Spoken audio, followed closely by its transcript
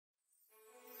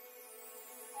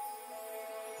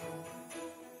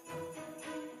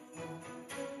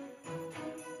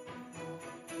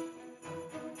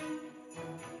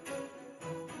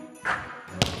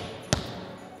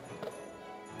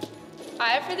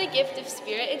I offer the gift of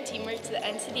spirit and teamwork to the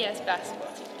NCDS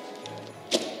basketball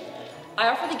team. I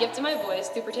offer the gift of my voice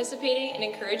through participating and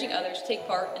encouraging others to take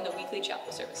part in the weekly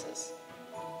chapel services.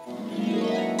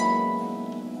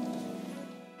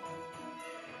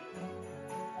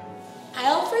 I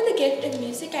offer the gift of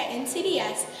music at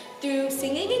NCDS through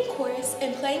singing in chorus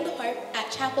and playing the harp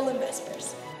at chapel and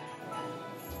vespers.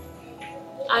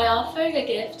 I offer the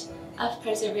gift of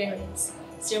perseverance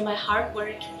through my hard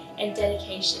work and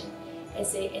dedication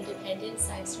as an independent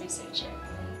science researcher.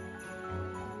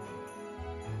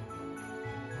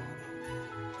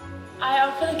 I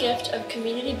offer the gift of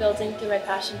community building through my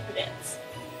passion for dance.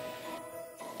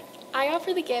 I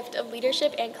offer the gift of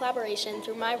leadership and collaboration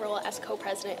through my role as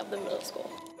co-president of the middle school.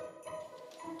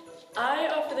 I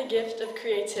offer the gift of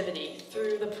creativity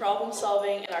through the problem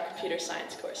solving in our computer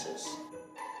science courses.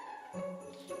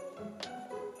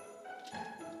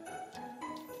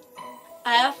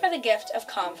 I offer the gift of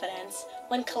confidence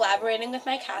when collaborating with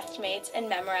my castmates and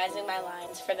memorizing my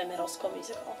lines for the middle school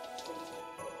musical.